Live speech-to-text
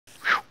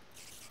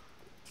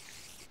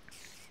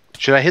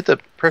Should I hit the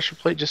pressure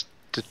plate just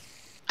to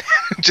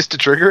just to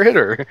trigger it,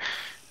 or?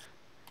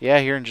 Yeah,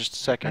 here in just a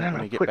second No,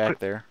 when you get quick, back quick.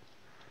 there.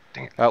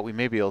 Dang it. Oh, we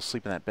may be able to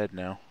sleep in that bed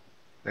now.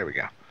 There we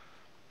go.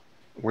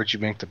 Where'd you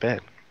make the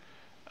bed?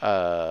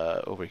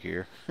 Over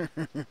here.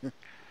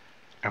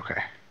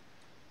 Okay.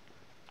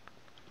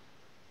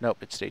 Nope,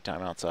 it's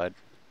daytime outside.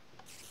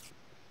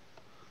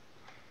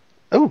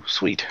 Oh,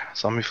 sweet.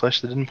 Zombie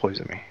flesh that didn't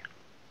poison me.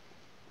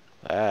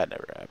 That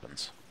never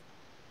happens.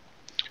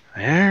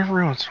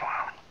 Every once in a while.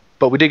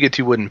 But we did get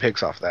 2 wooden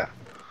picks off that.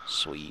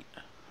 Sweet.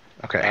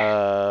 Okay.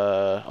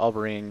 I'll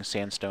bring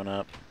sandstone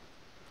up.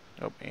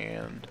 Oh,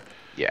 and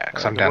Yeah,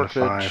 because I'm down to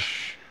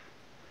 5.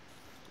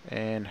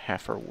 And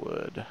half our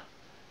wood.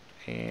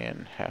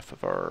 And half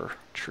of our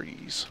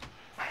trees.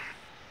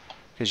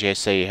 Because you guys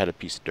say you had a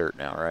piece of dirt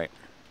now, right?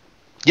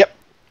 Yep.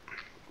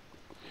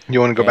 You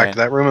want to go back to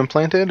that room and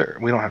plant it, or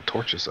we don't have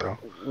torches though?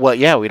 Well,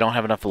 yeah, we don't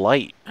have enough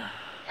light.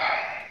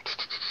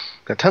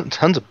 Got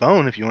tons of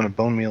bone. If you want to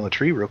bone meal a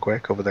tree real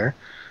quick over there.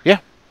 Yeah.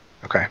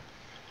 Okay.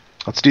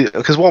 Let's do it.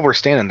 Because while we're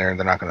standing there,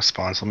 they're not going to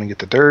spawn. So let me get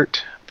the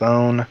dirt,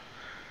 bone,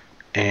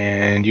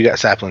 and you got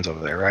saplings over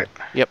there, right?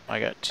 Yep, I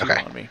got 2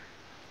 on me.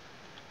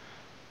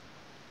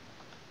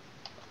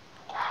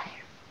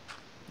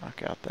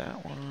 Knock out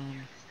that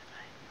one.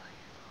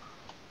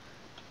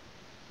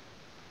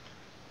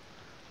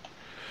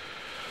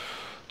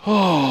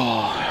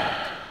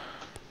 Oh.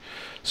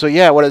 So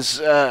yeah, what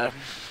is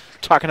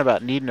talking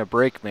about needing a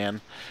break,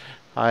 man?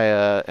 I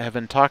have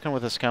been talking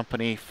with this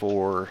company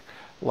for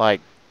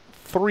like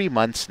 3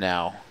 months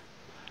now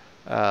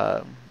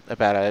about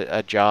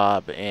a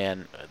job,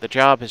 and the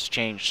job has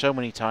changed so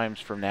many times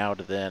from now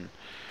to then,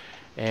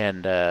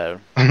 and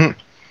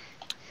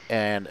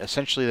and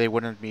essentially they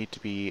wanted me to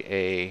be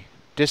a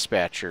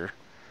dispatcher,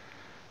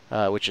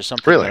 which is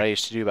something that I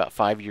used to do about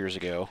 5 years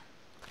ago,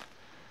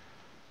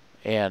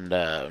 and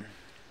I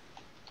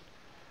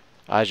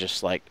was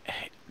just like,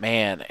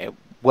 man,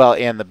 well,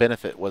 and the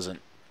benefit wasn't.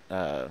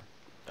 Try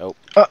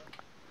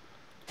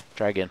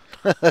again.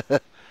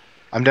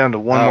 I'm down to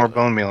 1 more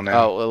bone meal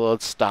now. Oh, well,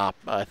 let's stop.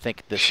 I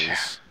think this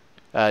is.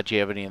 Do you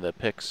have any of the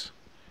picks?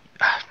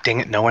 Dang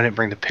it! No, I didn't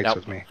bring the picks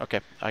with me.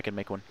 Okay, I can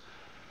make one.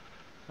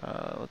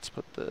 Let's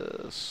put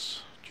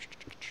this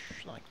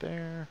like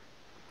there.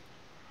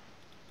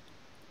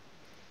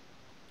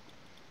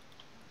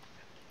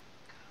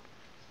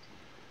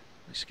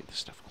 Let's get this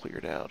stuff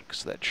cleared out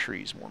because that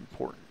tree's more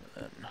important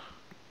than.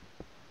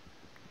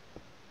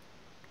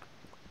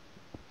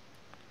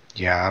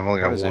 Yeah, I've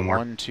only got 1 more.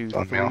 1, 2,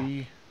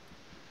 3.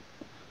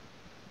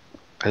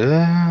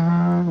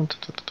 I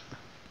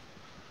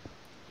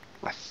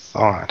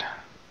thought.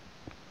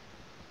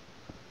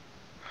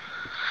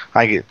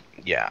 I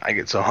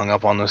get so hung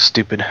up on those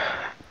stupid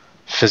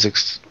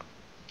physics.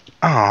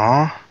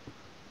 Aww.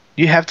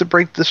 You have to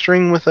break the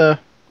string with a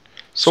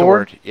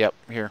sword? Yep,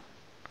 here.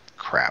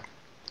 Crap.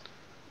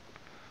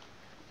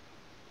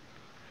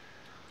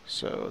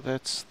 So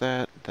that's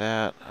that.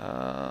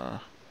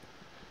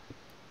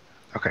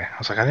 Okay, I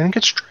was like, I didn't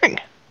get string.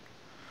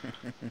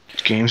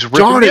 This game's ripping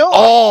Darn me it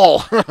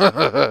off.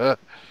 all!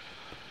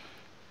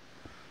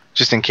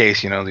 Just in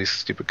case, these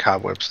stupid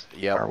cobwebs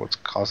are what's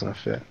causing a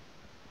fit.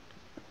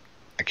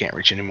 I can't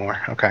reach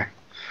anymore. Okay.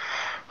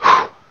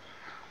 Try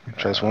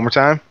this one more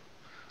time?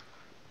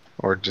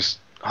 Or just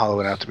hollow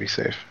it out to be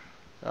safe?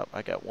 Oh,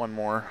 I got 1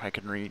 more I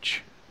can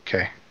reach.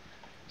 Okay.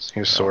 So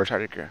here's a sword.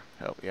 Try to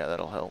help. Yeah,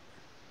 that'll help.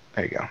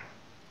 There you go.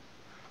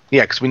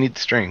 Yeah, because we need the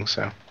string,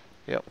 so.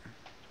 Yep.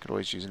 Could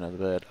always use another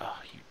bed. Oh,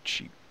 you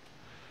cheap.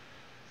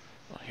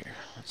 Well, here,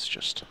 let's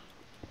just.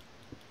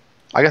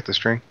 I got the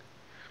string.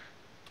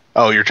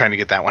 Oh, you're trying to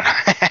get that one.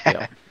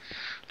 Yep.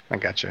 I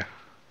gotcha.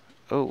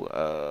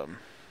 Oh,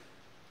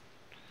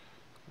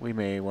 we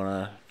may want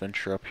to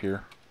venture up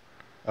here.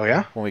 Oh,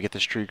 yeah? When we get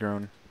this tree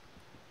grown.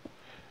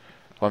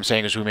 What I'm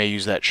saying is we may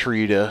use that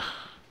tree to...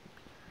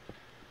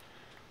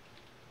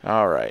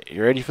 Alright,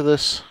 you ready for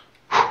this?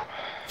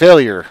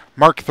 Failure.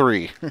 Mark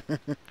 3.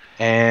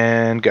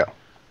 And go.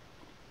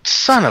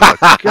 Son of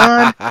a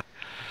gun!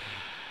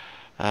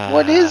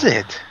 What is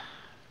it?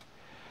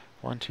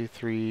 1, 2,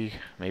 3.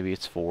 Maybe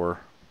it's 4.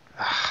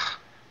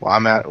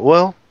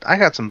 Well, I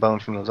got some bone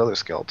from those other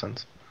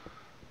skeletons.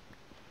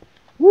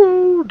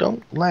 Woo!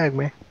 Don't lag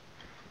me.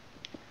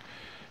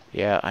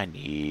 Yeah, I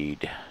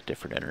need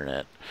different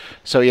internet.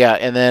 So yeah,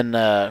 and then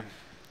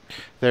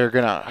they're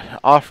gonna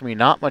offer me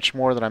not much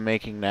more than I'm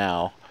making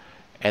now,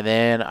 and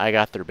then I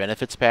got their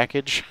benefits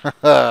package.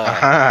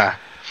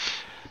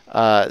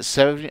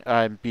 70,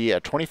 I'd be a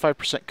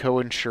 25%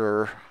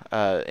 co-insurer,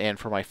 and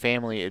for my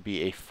family it'd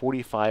be a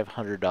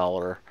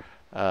 $4,500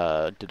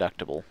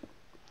 deductible.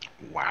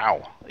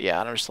 Wow. Yeah,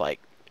 and I'm just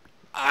like,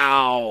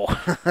 ow.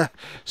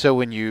 So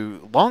when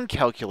you long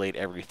calculate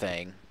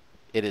everything,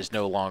 it is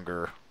no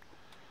longer.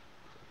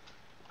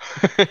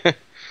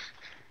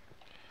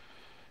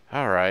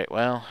 Alright,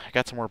 well, I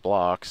got some more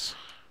blocks.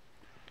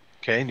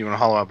 Okay, do you want to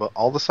hollow out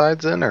all the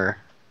sides then, or?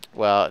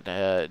 Well,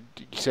 did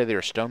you say there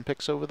are stone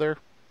picks over there?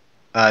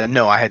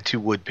 No, I had 2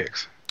 wood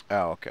picks.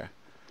 Oh, okay.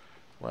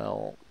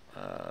 Well,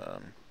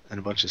 and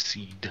a bunch of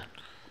seed.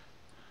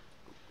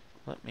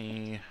 Let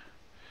me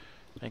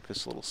make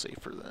this a little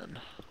safer then.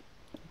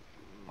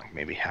 Like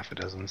maybe half a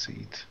dozen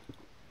seeds.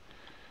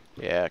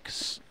 Yeah,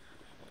 because,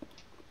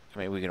 I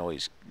mean, we can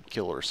always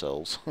kill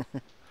ourselves.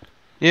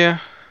 Yeah.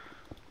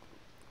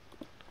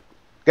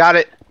 Got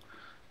it.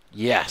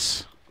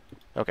 Yes.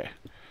 Okay.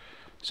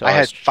 So I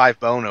had 5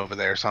 bone over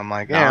there, so I'm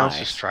like, yeah, let's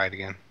Nice. just try it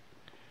again.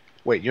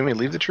 Wait, you want me to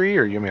leave the tree,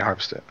 or you want me to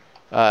harvest it?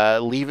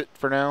 Leave it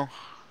for now.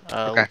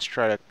 Okay. Let's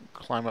try to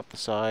climb up the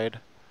side.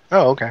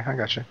 Oh, okay, I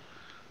got you.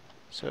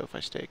 So if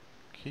I stay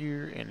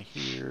here and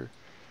here,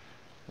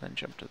 then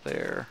jump to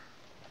there.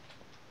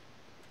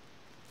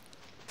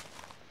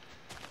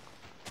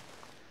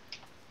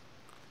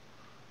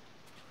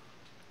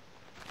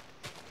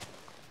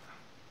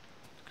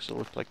 Because it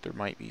looked like there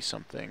might be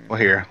something. Well,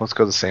 here, let's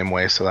go the same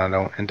way so that I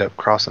don't end up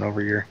crossing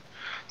over your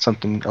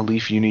a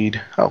leaf you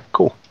need. Oh,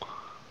 cool.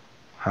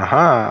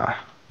 Haha.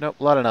 Nope,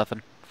 a lot of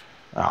nothing.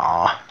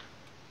 Aw.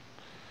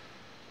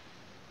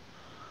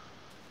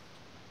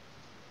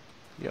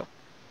 Yep.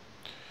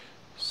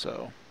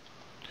 So,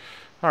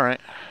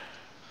 alright.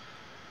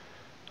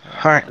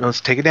 Alright, let's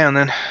take it down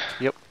then.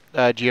 Yep.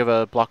 Do you have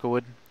a block of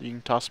wood that you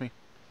can toss me?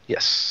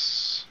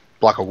 Yes.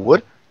 Block of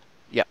wood?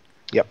 Yep.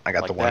 Yep, I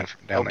got Like the one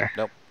that? down there.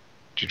 Nope.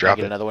 Did you drop Can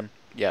I get it? another one?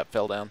 Yeah, it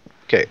fell down.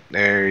 Okay,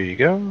 there you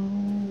go.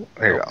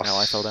 There you go. Now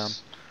I fell down.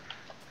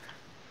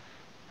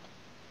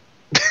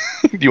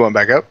 Do you want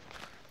back up?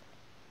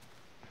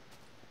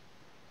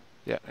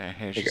 Yeah,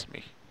 it's just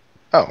me.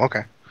 Oh,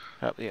 okay.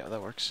 Oh, yeah,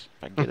 that works.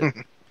 If I can get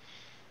it.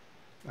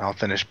 I'll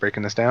finish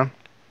breaking this down.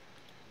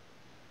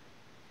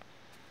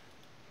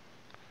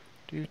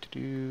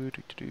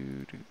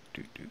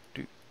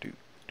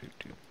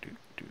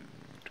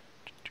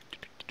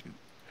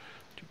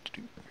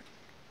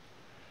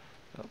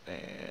 Oh,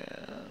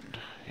 and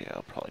yeah,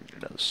 I'll probably need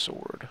another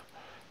sword.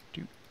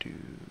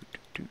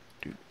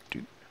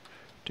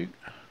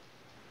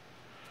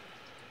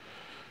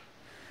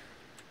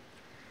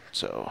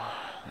 So,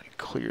 let me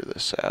clear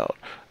this out.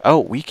 Oh,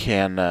 we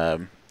can.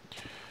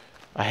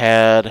 I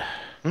had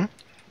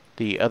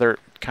the other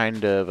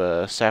kind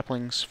of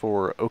saplings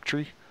for oak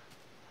tree.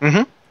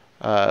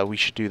 Mm-hmm. We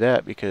should do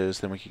that because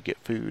then we could get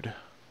food.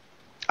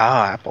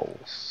 Ah,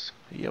 apples.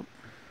 Yep.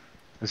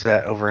 Is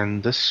that over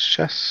in this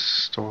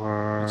chest,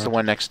 or...? It's the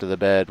one next to the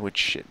bed,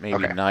 which it may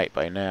be night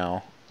by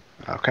now.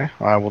 Okay,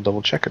 I will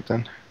double check it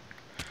then.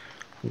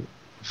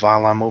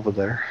 While I'm over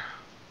there.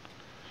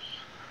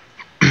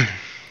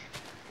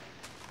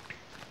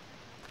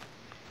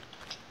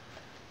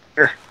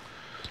 Here.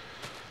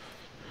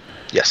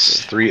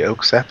 Yes, 3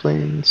 oak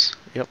saplings.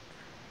 Yep.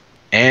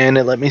 And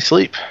it let me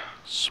sleep.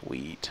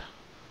 Sweet.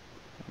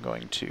 I'm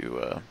going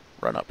to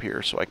run up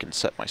here so I can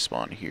set my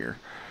spawn here.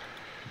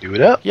 Do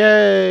it up.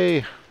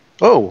 Yay!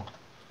 Oh.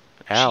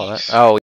 Ow. Oh.